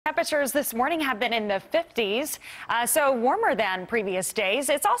Temperatures this morning have been in the 50s, so warmer than previous days.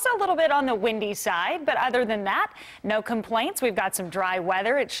 It's also a little bit on the windy side, but other than that, no complaints. We've got some dry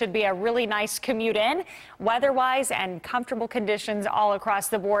weather. It should be a really nice commute in weather-wise and comfortable conditions all across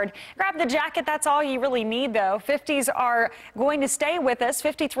the board. Grab the jacket. That's all you really need, though. 50s are going to stay with us.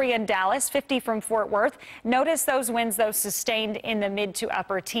 53 in Dallas, 50 from Fort Worth. Notice those winds, though, sustained in the mid to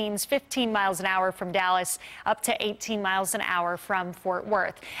upper teens, 15 miles an hour from Dallas up to 18 miles an hour from Fort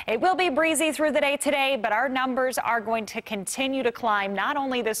Worth. It will be breezy through the day today, but our numbers are going to continue to climb, not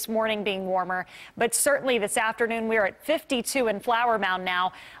only this morning being warmer, but certainly this afternoon. We're at 52 in Flower Mound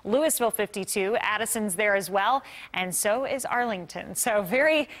now, Louisville 52, Addison's there as well, and so is Arlington. So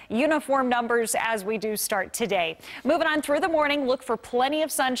very uniform numbers as we do start today. Moving on through the morning, look for plenty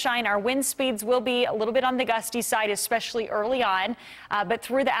of sunshine. Our wind speeds will be a little bit on the gusty side, especially early on, but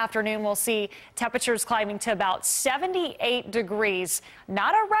through the afternoon we'll see temperatures climbing to about 78 degrees.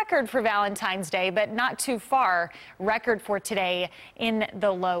 Not a record for Valentine's Day, but not too far. Record for today in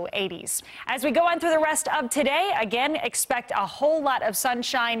the low 80s. As we go on through the rest of today, again, expect a whole lot of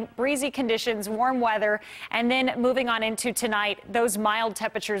sunshine, breezy conditions, warm weather, and then moving on into tonight, those mild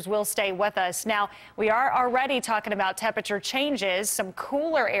temperatures will stay with us. Now, we are already talking about temperature changes. Some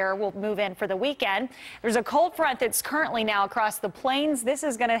cooler air will move in for the weekend. There's a cold front that's currently now across the plains. This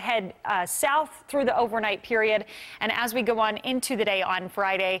is going to head south through the overnight period, and as we go on into the day on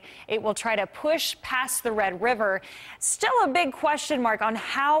Friday, it will try to push past the Red River. Still a big question mark on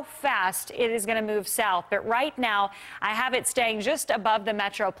how fast it is going to move south, but right now I have it staying just above the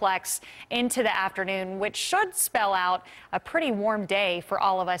Metroplex into the afternoon, which should spell out a pretty warm day for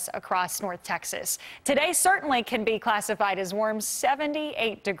all of us across North Texas. Today certainly can be classified as warm,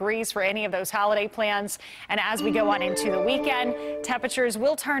 78 degrees for any of those holiday plans, and as we go on into the weekend, temperatures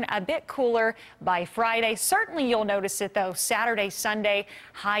will turn a bit cooler by Friday. Certainly you'll notice it, though, Saturday, Sunday,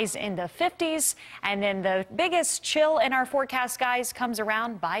 highs in the 50s, and then the biggest chill in our forecast, guys, comes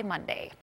around by Monday.